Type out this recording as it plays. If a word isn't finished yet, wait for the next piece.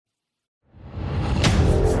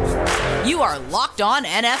You are Locked On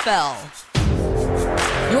NFL,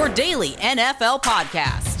 your daily NFL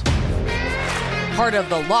podcast. Part of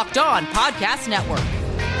the Locked On Podcast Network,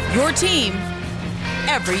 your team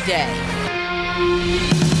every day.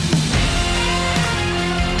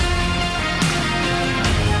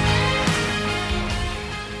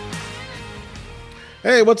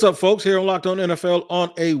 Hey, what's up, folks? Here on Locked On NFL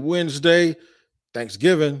on a Wednesday.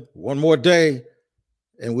 Thanksgiving, one more day,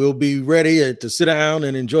 and we'll be ready to sit down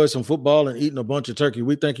and enjoy some football and eating a bunch of turkey.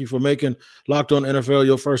 We thank you for making Locked On NFL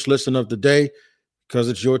your first listen of the day, because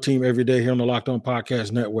it's your team every day here on the Locked On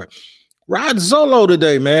Podcast Network. Riding solo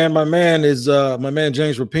today, man. My man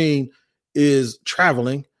James Rapien is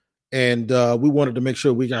traveling, and we wanted to make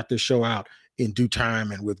sure we got this show out in due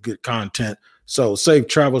time and with good content. So safe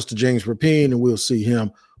travels to James Rapien, and we'll see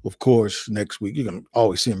him, of course, next week. You're going to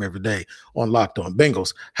always see him every day on Locked On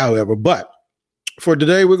Bengals, however. But for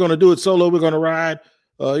today, we're going to do it solo. We're going to ride.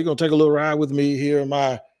 You're going to take a little ride with me here in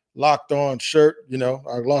my Locked On shirt. You know,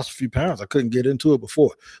 I lost a few pounds. I couldn't get into it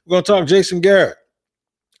before. We're going to talk Jason Garrett.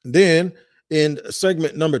 Then in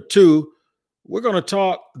segment number 2, we're going to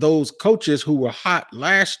talk those coaches who were hot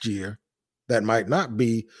last year that might not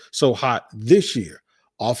be so hot this year.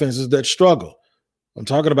 Offenses that struggle. I'm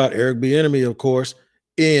talking about Eric Bieniemy, of course,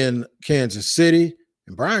 in Kansas City,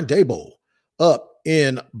 and Brian Daboll up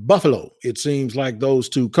in Buffalo. It seems like those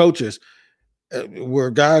two coaches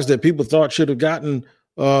were guys that people thought should have gotten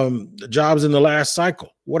jobs in the last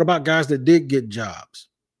cycle. What about guys that did get jobs?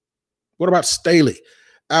 What about Staley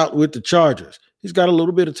out with the Chargers? He's got a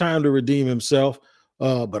little bit of time to redeem himself,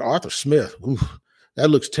 but Arthur Smith, that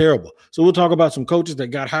looks terrible. So we'll talk about some coaches that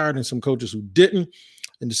got hired and some coaches who didn't,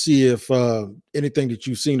 and to see if anything that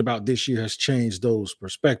you've seen about this year has changed those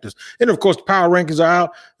perspectives. And, of course, the power rankings are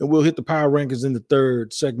out, and we'll hit the power rankings in the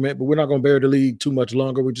third segment, but we're not going to bury the lead too much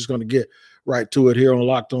longer. We're just going to get right to it here on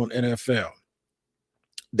Locked On NFL.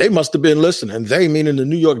 They must have been listening. They, meaning the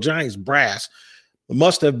New York Giants brass,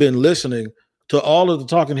 must have been listening to all of the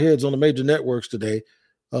talking heads on the major networks today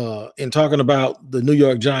in talking about the New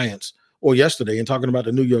York Giants, or yesterday in talking about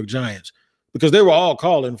the New York Giants, because they were all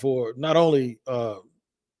calling for not only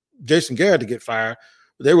Jason Garrett to get fired,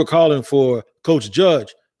 but they were calling for Coach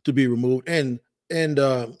Judge to be removed and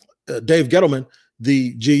Dave Gettleman,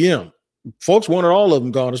 the GM. Folks wanted all of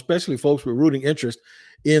them gone, especially folks with rooting interest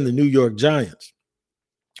in the New York Giants.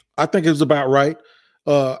 I think it was about right.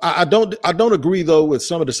 I don't agree, though, with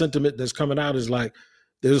some of the sentiment that's coming out. Is like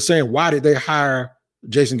they're saying, why did they hire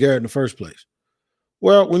Jason Garrett in the first place?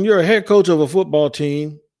 Well, when you're a head coach of a football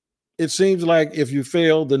team, it seems like if you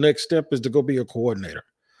fail, the next step is to go be a coordinator.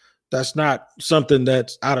 That's not something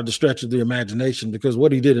that's out of the stretch of the imagination, because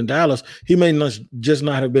what he did in Dallas, he may not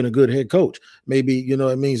have been a good head coach. Maybe,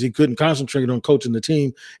 it means he couldn't concentrate on coaching the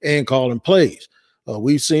team and calling plays.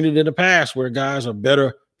 We've seen it in the past where guys are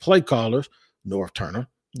better play callers, Norv Turner,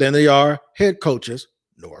 than they are head coaches,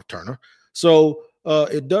 Norv Turner. So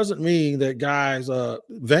it doesn't mean that guys,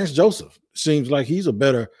 Vance Joseph seems like he's a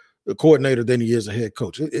better coordinator than he is a head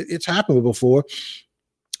coach. It's happened before,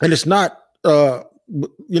 and it's not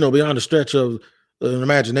beyond the stretch of an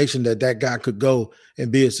imagination that guy could go and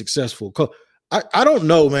be a successful coach. I don't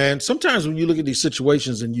know, man. Sometimes when you look at these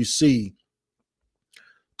situations and you see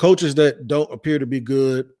coaches that don't appear to be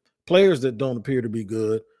good, players that don't appear to be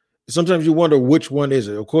good, sometimes you wonder which one is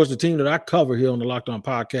it. Of course, the team that I cover here on the Locked On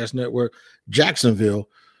Podcast Network, Jacksonville,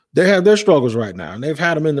 they have their struggles right now, and they've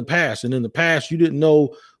had them in the past. And in the past, you didn't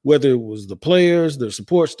know whether it was the players, the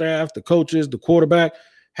support staff, the coaches, the quarterback.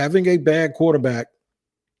 Having a bad quarterback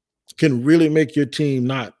can really make your team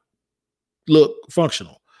not look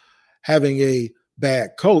functional. Having a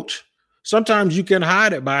bad coach, sometimes you can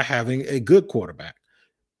hide it by having a good quarterback.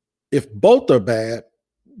 If both are bad,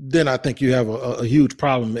 then I think you have a huge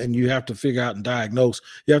problem, and you have to figure out and diagnose.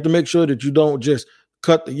 You have to make sure that you don't just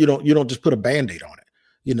you don't just put a Band-Aid on it,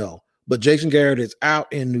 But Jason Garrett is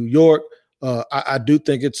out in New York. I do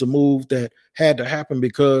think it's a move that had to happen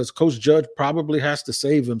because Coach Judge probably has to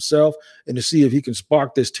save himself and to see if he can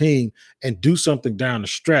spark this team and do something down the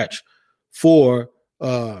stretch for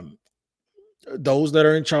those that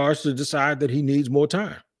are in charge to decide that he needs more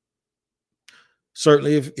time.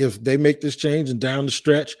 Certainly, if they make this change and down the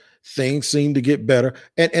stretch, things seem to get better.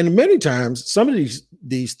 And many times, some of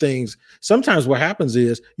these things, sometimes what happens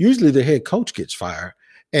is usually the head coach gets fired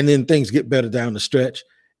and then things get better down the stretch.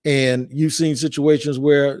 And you've seen situations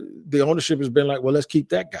where the ownership has been like, well, let's keep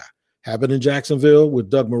that guy. Happened in Jacksonville with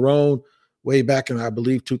Doug Marrone way back in, I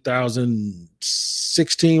believe,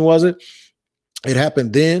 2016, was it? It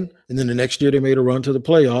happened then. And then the next year they made a run to the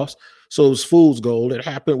playoffs. So it was fool's gold. It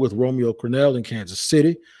happened with Romeo Crennel in Kansas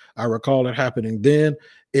City. I recall it happening then.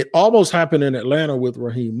 It almost happened in Atlanta with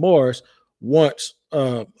Raheem Morris once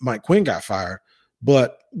Mike Quinn got fired,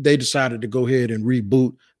 but they decided to go ahead and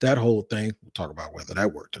reboot that whole thing. We'll talk about whether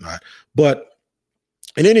that worked or not. But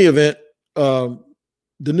in any event,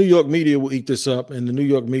 the New York media will eat this up, and the New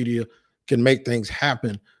York media can make things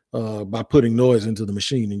happen by putting noise into the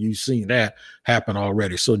machine, and you've seen that happen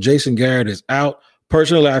already. So Jason Garrett is out.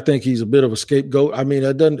 Personally, I think he's a bit of a scapegoat. I mean,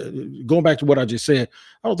 going back to what I just said,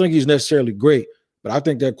 I don't think he's necessarily great, but I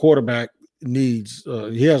think that quarterback needs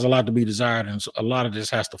he has a lot to be desired, and a lot of this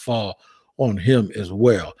has to fall on him as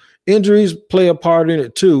well. Injuries play a part in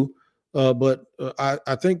it too, but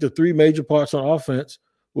I think the three major parts on offense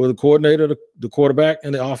were the coordinator, the quarterback,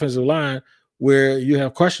 and the offensive line, where you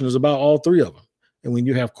have questions about all three of them. And when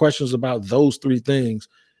you have questions about those three things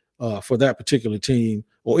for that particular team,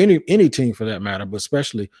 or any team for that matter, but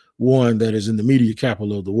especially one that is in the media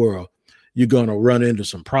capital of the world, you're going to run into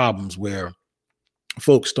some problems where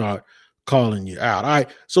folks start calling you out. All right,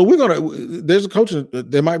 so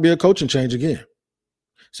there might be a coaching change again.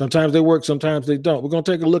 Sometimes they work, sometimes they don't. We're going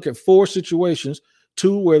to take a look at 4 situations,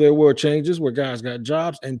 2 where there were changes, where guys got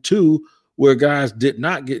jobs, and 2 where guys did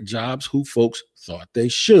not get jobs who folks thought they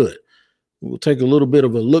should. We'll take a little bit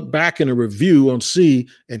of a look back and a review and see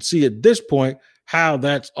at this point how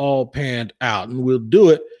that's all panned out. And we'll do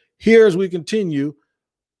it here as we continue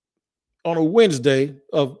on a Wednesday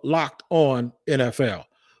of Locked On NFL.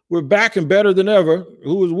 We're back and better than ever.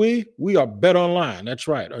 Who is we? We are BetOnline. That's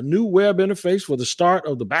right. A new web interface for the start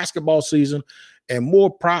of the basketball season and more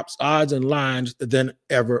props, odds, and lines than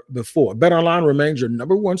ever before. BetOnline remains your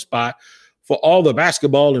number one spot for all the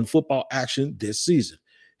basketball and football action this season.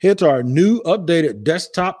 Head to our new updated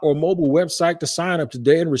desktop or mobile website to sign up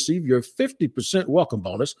today and receive your 50% welcome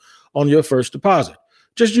bonus on your first deposit.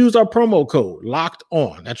 Just use our promo code Locked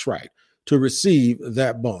On. That's right, to receive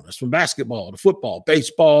that bonus. From basketball to football,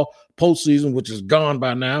 baseball, postseason, which is gone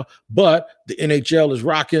by now, but the NHL is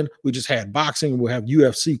rocking. We just had boxing. We'll have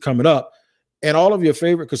UFC coming up. And all of your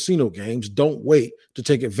favorite casino games. Don't wait to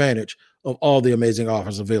take advantage of all the amazing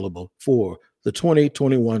offers available for the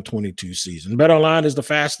 2021-22 season. BetOnline is the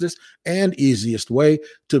fastest and easiest way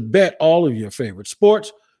to bet all of your favorite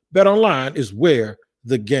sports. BetOnline is where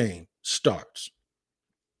the game starts.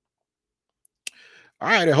 All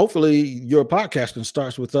right, and hopefully your podcasting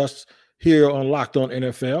starts with us here on Locked On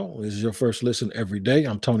NFL. This is your first listen every day.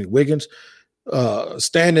 I'm Tony Wiggins,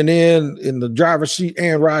 standing in the driver's seat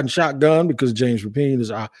and riding shotgun because James Rapine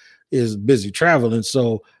is busy traveling.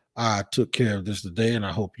 So I took care of this today, and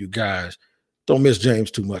I hope you guys don't miss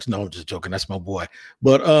James too much. No, I'm just joking. That's my boy.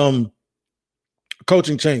 But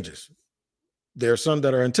coaching changes. There are some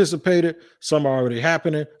that are anticipated. Some are already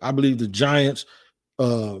happening. I believe the Giants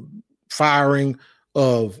firing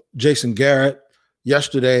of Jason Garrett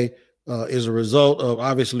yesterday is a result of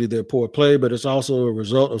obviously their poor play, but it's also a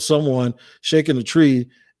result of someone shaking the tree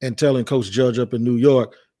and telling Coach Judge up in New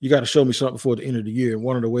York, you got to show me something before the end of the year. And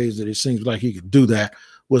one of the ways that it seems like he could do that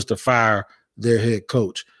was to fire their head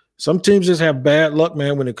coach. Some teams just have bad luck,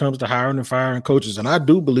 man, when it comes to hiring and firing coaches. And I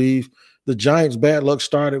do believe the Giants' bad luck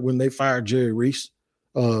started when they fired Jerry Reese.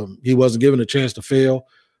 He wasn't given a chance to fail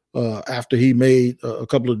after he made a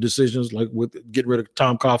couple of decisions, like with getting rid of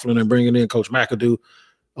Tom Coughlin and bringing in Coach McAdoo.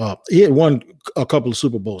 He had won a couple of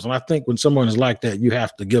Super Bowls. And I think when someone is like that, you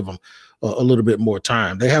have to give them a little bit more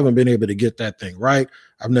time. They haven't been able to get that thing right.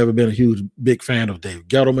 I've never been a big fan of Dave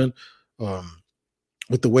Gettleman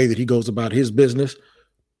with the way that he goes about his business.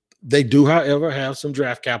 They do, however, have some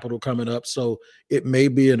draft capital coming up, so it may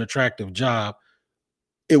be an attractive job.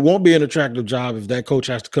 It won't be an attractive job if that coach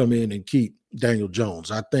has to come in and keep Daniel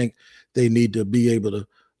Jones. I think they need to be able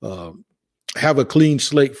to have a clean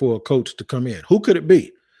slate for a coach to come in. Who could it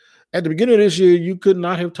be? At the beginning of this year, you could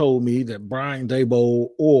not have told me that Brian Daboll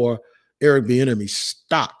or Eric Bieniemy's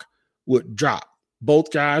stock would drop.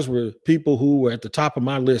 Both guys were people who were at the top of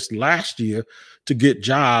my list last year to get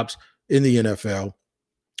jobs in the NFL,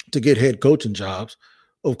 to get head coaching jobs.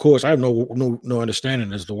 Of course, I have no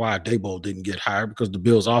understanding as to why Daboll didn't get hired, because the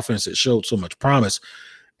Bills' offense had showed so much promise.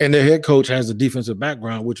 And their head coach has a defensive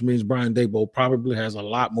background, which means Brian Daboll probably has a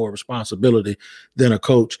lot more responsibility than a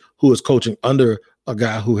coach who is coaching under a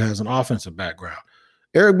guy who has an offensive background.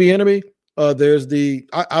 Eric Bieniemy, there's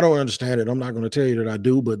I don't understand it. I'm not going to tell you that I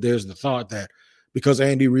do, but there's the thought that because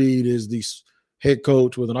Andy Reid is the head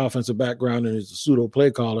coach with an offensive background and is a pseudo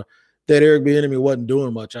play caller, that Eric Bieniemy wasn't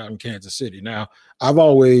doing much out in Kansas City. Now, I've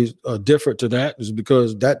always differed to that, is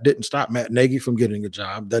because that didn't stop Matt Nagy from getting a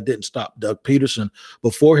job. That didn't stop Doug Peterson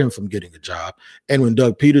before him from getting a job. And when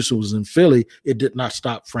Doug Peterson was in Philly, it did not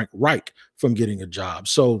stop Frank Reich from getting a job.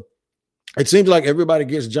 So it seems like everybody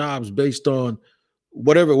gets jobs based on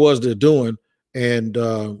whatever it was they're doing. And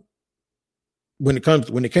when it came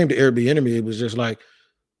to Airbnb, it was just like,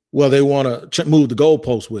 well, they want to move the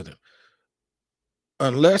goalposts with him.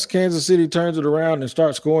 Unless Kansas City turns it around and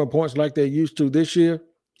starts scoring points like they used to this year,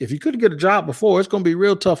 if you couldn't get a job before, it's going to be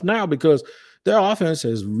real tough now because their offense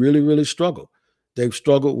has really, really struggled. They've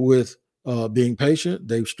struggled with being patient.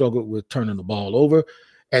 They've struggled with turning the ball over.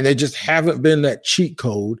 And they just haven't been that cheat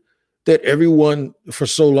code that everyone for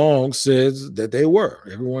so long says that they were.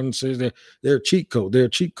 Everyone says that they're a cheat code. They're a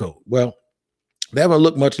cheat code. Well, they haven't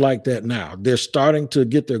looked much like that now. They're starting to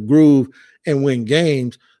get their groove and win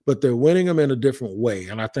games, but they're winning them in a different way.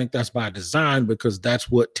 And I think that's by design because that's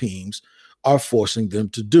what teams are forcing them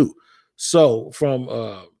to do. So from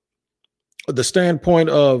the standpoint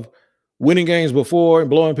of winning games before and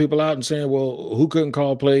blowing people out and saying, well, who couldn't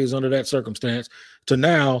call plays under that circumstance, to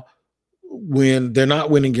now when they're not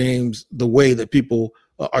winning games the way that people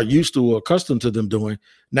are used to or accustomed to them doing,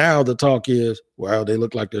 now the talk is, well, they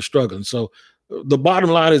look like they're struggling. So the bottom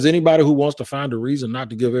line is anybody who wants to find a reason not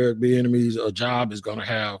to give Eric Bieniemy a job is going to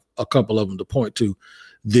have a couple of them to point to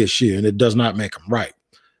this year, and it does not make them right.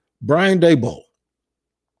 Brian Daboll,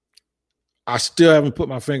 I still haven't put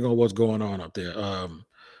my finger on what's going on up there.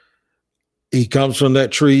 He comes from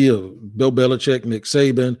that tree of Bill Belichick, Nick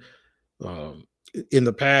Saban in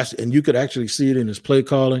the past, and you could actually see it in his play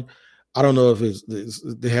calling. I don't know if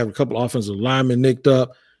they have a couple offensive linemen nicked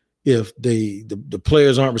up, if the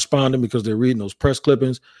players aren't responding because they're reading those press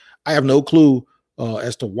clippings. I have no clue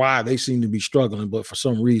as to why they seem to be struggling, but for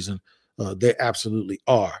some reason they absolutely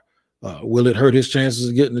are. Will it hurt his chances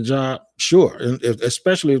of getting the job? Sure, and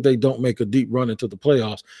especially if they don't make a deep run into the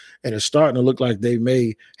playoffs, and it's starting to look like they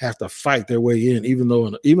may have to fight their way in,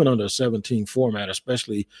 even under a 17 format,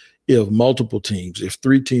 especially if multiple teams, if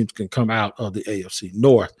 3 teams can come out of the AFC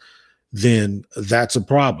North, then that's a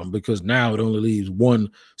problem because now it only leaves one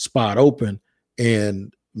spot open,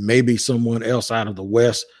 and maybe someone else out of the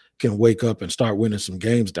West can wake up and start winning some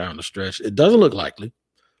games down the stretch. It doesn't look likely,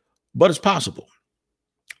 but it's possible.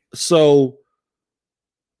 So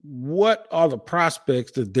what are the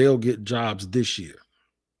prospects that they'll get jobs this year?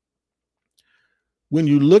 When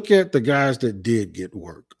you look at the guys that did get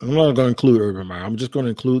work, I'm not going to include Urban Meyer. I'm just going to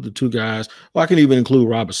include the 2 guys. Well, I can even include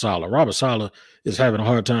Robert Saleh. Robert Saleh is having a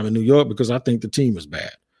hard time in New York because I think the team is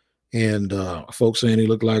bad. And folks saying he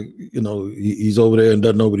looked like, he's over there and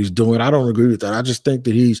doesn't know what he's doing. I don't agree with that. I just think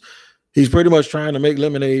that he's pretty much trying to make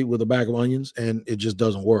lemonade with a bag of onions, and it just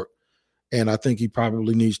doesn't work. And I think he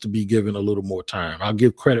probably needs to be given a little more time. I'll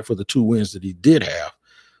give credit for the 2 wins that he did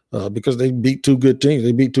have because they beat 2 good teams.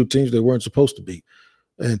 They beat 2 teams they weren't supposed to beat.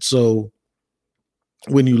 And so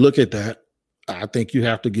when you look at that, I think you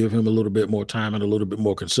have to give him a little bit more time and a little bit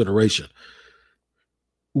more consideration.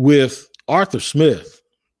 With Arthur Smith,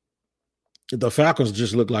 the Falcons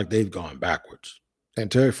just look like they've gone backwards. And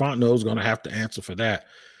Terry Fontenot is going to have to answer for that.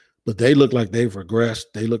 But they look like they've regressed.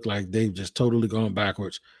 They look like they've just totally gone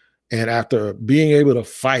backwards. And after being able to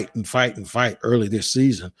fight early this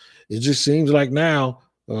season, it just seems like now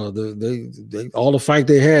all the fight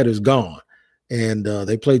they had is gone. And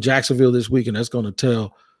they play Jacksonville this week, and that's going to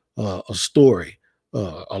tell a story,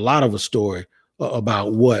 a lot of a story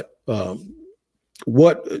about what the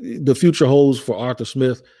future holds for Arthur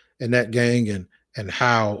Smith and that gang, and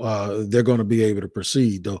how they're going to be able to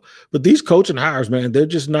proceed, though. But these coaching hires, man, they're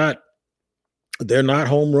not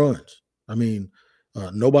home runs. I mean,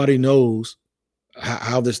 nobody knows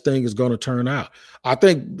how this thing is going to turn out. I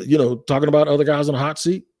think, talking about other guys on the hot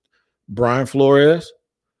seat, Brian Flores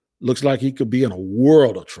looks like he could be in a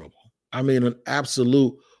world of trouble. I mean, an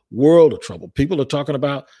absolute world of trouble. People are talking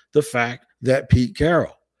about the fact that Pete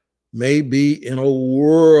Carroll may be in a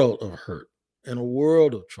world of hurt, in a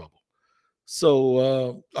world of trouble.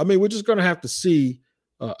 So, we're just going to have to see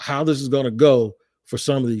how this is going to go for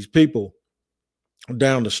some of these people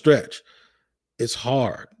down the stretch. It's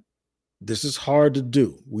hard. This is hard to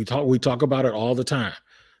do. We talk about it all the time.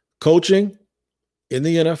 Coaching in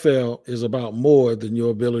the NFL is about more than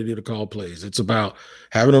your ability to call plays. It's about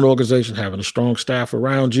having an organization, having a strong staff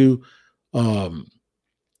around you, and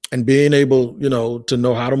being able, to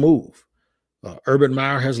know how to move. Urban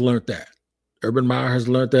Meyer has learned that. Urban Meyer has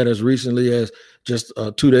learned that as recently as just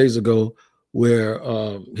 2 days ago, where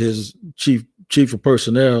his chief of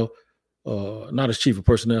personnel, not his chief of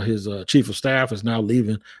personnel, his chief of staff is now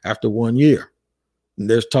leaving after 1 year. And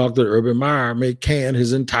there's talk that Urban Meyer may can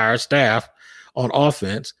his entire staff on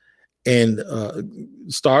offense and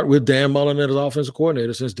start with Dan Mullen as offensive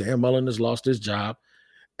coordinator, since Dan Mullen has lost his job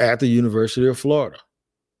at the University of Florida.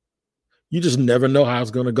 You just never know how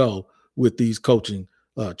it's going to go with these coaching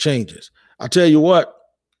changes. I tell you what,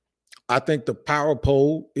 I think the power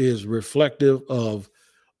poll is reflective of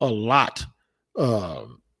a lot of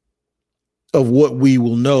what we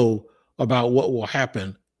will know about what will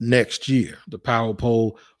happen next year. The power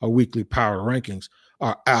poll, our weekly power rankings,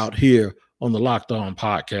 are out here on the Locked On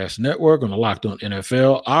Podcast Network, on the Locked On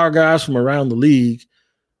NFL. Our guys from around the league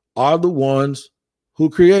are the ones who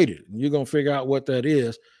created it. And you're going to figure out what that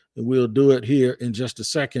is, and we'll do it here in just a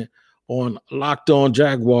second on Locked On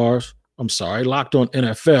Jaguars. I'm sorry, Locked On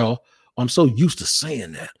NFL. I'm so used to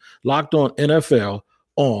saying that. Locked On NFL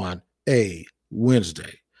on a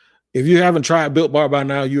Wednesday. If you haven't tried Built Bar by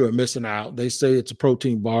now, you are missing out. They say it's a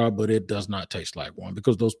protein bar, but it does not taste like one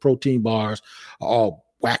because those protein bars are all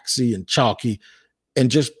waxy and chalky and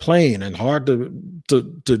just plain and hard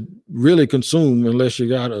to really consume unless you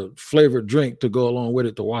got a flavored drink to go along with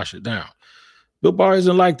it to wash it down. Built Bar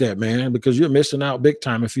isn't like that, man, because you're missing out big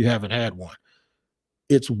time if you haven't had one.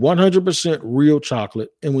 It's 100% real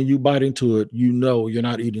chocolate, and when you bite into it, you know you're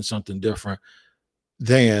not eating something different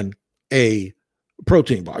than a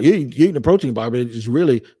protein bar. You're eating a protein bar, but it's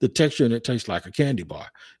really the texture and it tastes like a candy bar.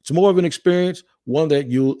 It's more of an experience, one that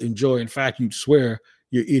you'll enjoy. In fact, you'd swear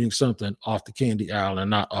you're eating something off the candy aisle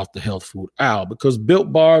and not off the health food aisle, because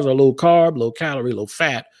Built Bars are low carb, low calorie, low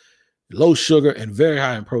fat, low sugar, and very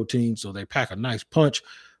high in protein. So they pack a nice punch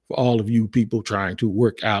for all of you people trying to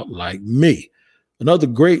work out like me. Another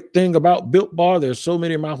great thing about Built Bar, there's so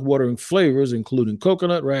many mouth-watering flavors, including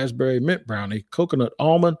coconut, raspberry, mint brownie, coconut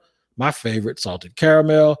almond, my favorite, salted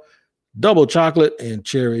caramel, double chocolate, and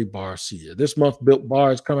cherry barcia. This month, Built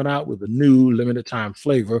Bar is coming out with a new limited time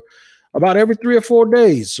flavor about every 3 or 4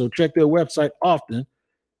 days. So check their website often.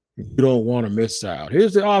 You don't want to miss out.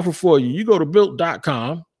 Here's the offer for you. You go to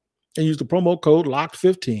built.com and use the promo code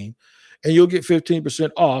LOCKED15, and you'll get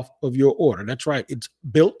 15% off of your order. That's right. It's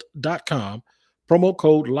built.com. Promo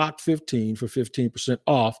code LOCKED15 for 15%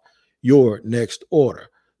 off your next order.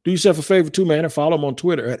 Do yourself a favor too, man, and follow them on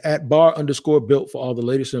Twitter at @bar_built for all the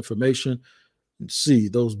latest information and see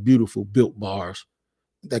those beautiful Built Bars.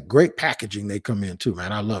 That great packaging they come in too,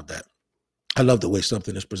 man. I love that. I love the way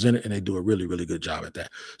something is presented, and they do a really, really good job at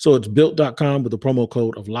that. So it's built.com with the promo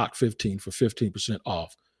code of LOCKED15 for 15%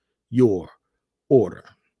 off your order.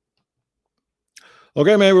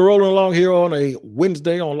 Okay, man, we're rolling along here on a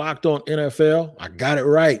Wednesday on Locked On NFL. I got it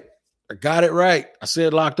right. I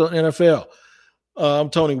said Locked On NFL. I'm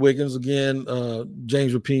Tony Wiggins again.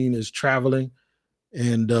 James Rapine is traveling,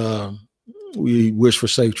 and we wish for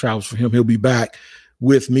safe travels for him. He'll be back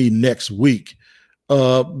with me next week.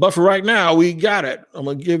 But for right now, we got it. I'm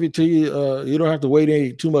going to give it to you. You don't have to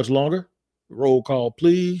wait too much longer. Roll call,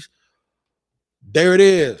 please. There it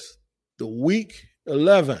is. The Week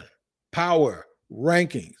 11 Power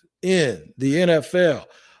Rankings in the NFL.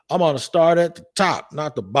 I'm going to start at the top,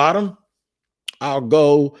 not the bottom. I'll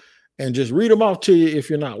go and just read them off to you if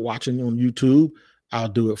you're not watching on YouTube. I'll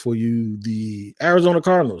do it for you. The Arizona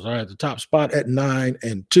Cardinals are at the top spot at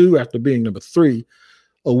 9-2 after being number 3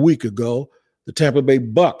 a week ago. The Tampa Bay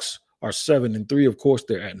Bucks are 7-3. Of course,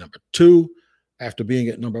 they're at number 2 after being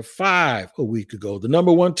at number 5 a week ago. The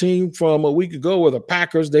number 1 team from a week ago were the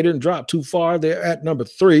Packers. They didn't drop too far. They're at number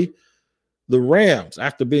 3. The Rams,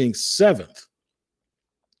 after being 7th,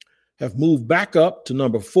 have moved back up to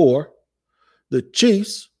number 4. The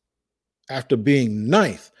Chiefs, after being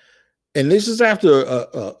 9th, and this is after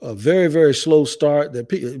a very, very slow start that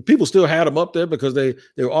people still had them up there because they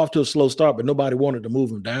were off to a slow start, but nobody wanted to move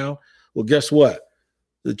them down. Well, guess what?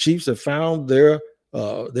 The Chiefs have found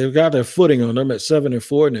they've got their footing on them at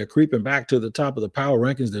 7-4, and they're creeping back to the top of the power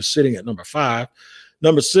rankings. They're sitting at number 5.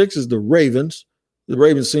 Number 6 is the Ravens. The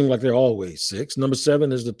Ravens seem like they're always 6. Number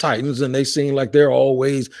 7 is the Titans, and they seem like they're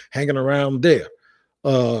always hanging around there.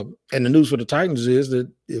 And the news for the Titans is that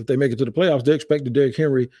if they make it to the playoffs, they expect that Derrick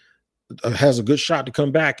Henry has a good shot to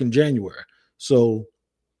come back in January. So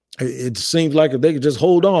it seems like if they could just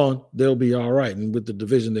hold on, they'll be all right. And with the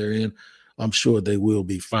division they're in, I'm sure they will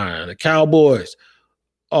be fine. The Cowboys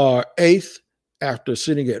are 8th after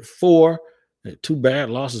sitting at 4. 2 bad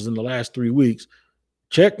losses in the last 3 weeks.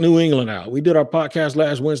 Check New England out. We did our podcast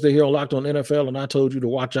last Wednesday here on Locked On NFL, and I told you to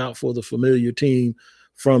watch out for the familiar team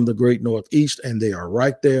from the Great Northeast, and they are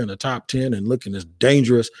right there in the top 10 and looking as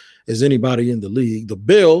dangerous as anybody in the league. The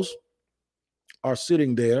Bills are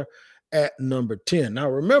sitting there at number 10. Now,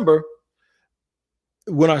 remember,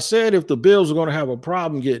 when I said if the Bills are going to have a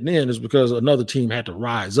problem getting in, it's because another team had to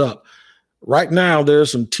rise up. Right now, there are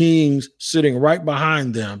some teams sitting right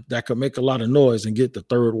behind them that could make a lot of noise and get the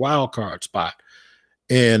 3rd wild card spot.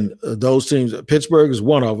 And those teams, Pittsburgh is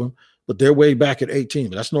one of them, but they're way back at 18.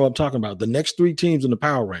 But that's not what I'm talking about. The next 3 teams in the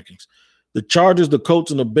power rankings, The Chargers, the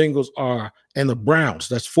Colts, and the Bengals and the Browns.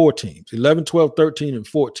 That's 4 teams, 11, 12, 13, and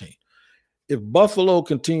 14. If Buffalo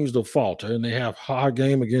continues to falter and they have a hard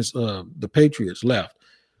game against the Patriots left,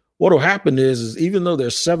 what will happen is even though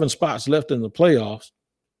there's 7 spots left in the playoffs,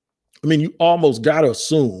 I mean, you almost got to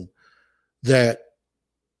assume that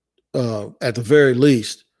at the very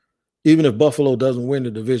least, even if Buffalo doesn't win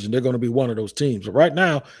the division, they're going to be one of those teams. But right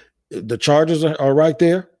now, the Chargers are right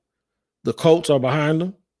there. The Colts are behind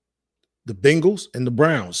them, the Bengals, and the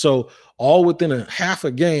Browns. So all within a half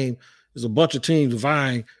a game, there's a bunch of teams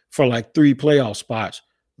vying for like 3 playoff spots.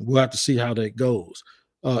 We'll have to see how that goes.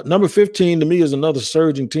 Number 15 to me is another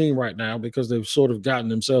surging team right now because they've sort of gotten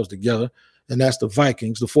themselves together, and that's the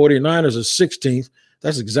Vikings. The 49ers are 16th.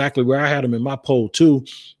 That's exactly where I had them in my poll too.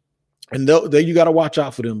 And you got to watch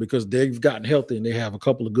out for them because they've gotten healthy and they have a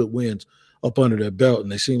couple of good wins up under their belt,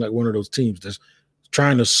 and they seem like one of those teams that's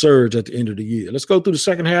trying to surge at the end of the year. Let's go through the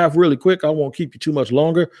second half really quick. I won't keep you too much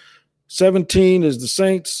longer. 17 is the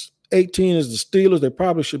Saints. 18 is the Steelers. They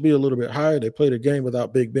probably should be a little bit higher. They played a game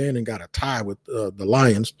without Big Ben and got a tie with the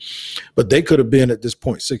Lions, but they could have been at this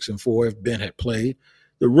point 6-4 if Ben had played.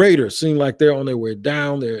 The Raiders seem like they're on their way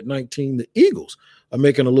down. They're at 19. The Eagles are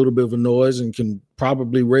making a little bit of a noise and can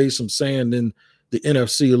probably raise some sand in the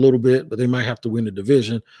NFC a little bit, but they might have to win the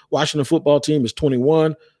division. Washington football team is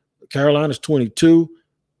 21. Carolina's 22.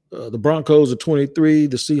 The Broncos are 23.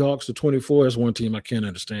 The Seahawks are 24. That's one team I can't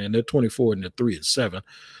understand. They're 24 and they're 3-7.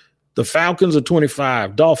 The Falcons are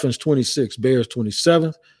 25. Dolphins 26. Bears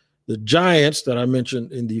 27th. The Giants that I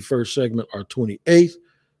mentioned in the first segment are 28th.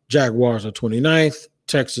 Jaguars are 29th.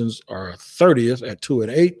 Texans are 30th at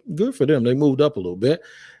 2-8. Good for them. They moved up a little bit.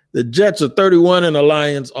 The Jets are 31 and the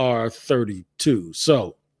Lions are 32.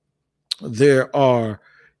 So there are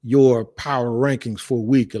your power rankings for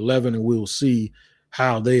week 11, and we'll see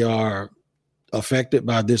how they are affected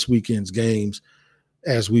by this weekend's games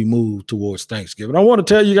as we move towards Thanksgiving. I want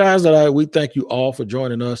to tell you guys that we thank you all for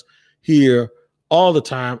joining us here all the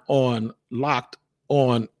time on Locked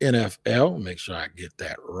On NFL. Make sure I get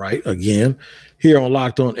that right again. Here on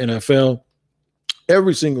Locked On NFL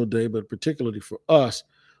every single day, but particularly for us,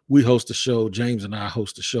 we host a show. James and I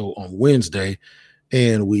host a show on Wednesday,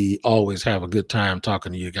 and we always have a good time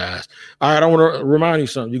talking to you guys. All right, I want to remind you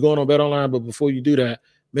something. You're going on BetOnline, but before you do that,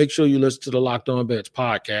 make sure you listen to the Locked On Bets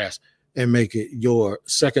podcast and make it your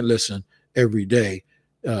second listen every day.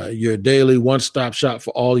 Your daily one-stop shop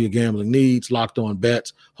for all your gambling needs. Locked On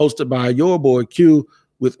Bets, hosted by your boy Q,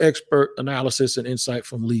 with expert analysis and insight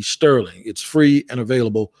from Lee Sterling. It's free and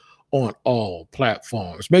available on all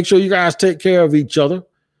platforms. Make sure you guys take care of each other.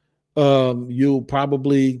 You'll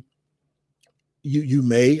probably, you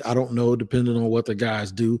may, I don't know, depending on what the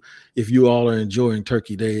guys do, if you all are enjoying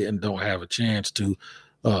Turkey Day and don't have a chance to,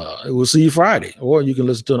 we'll see you Friday, or you can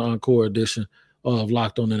listen to an encore edition of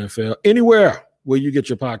Locked On NFL anywhere where you get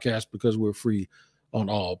your podcast, because we're free on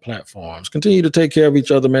all platforms. Continue to take care of each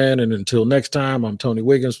other, man. And until next time, I'm Tony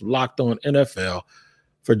Wiggins from Locked On NFL.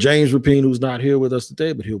 For James Rapine, who's not here with us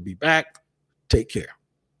today, but he'll be back. Take care.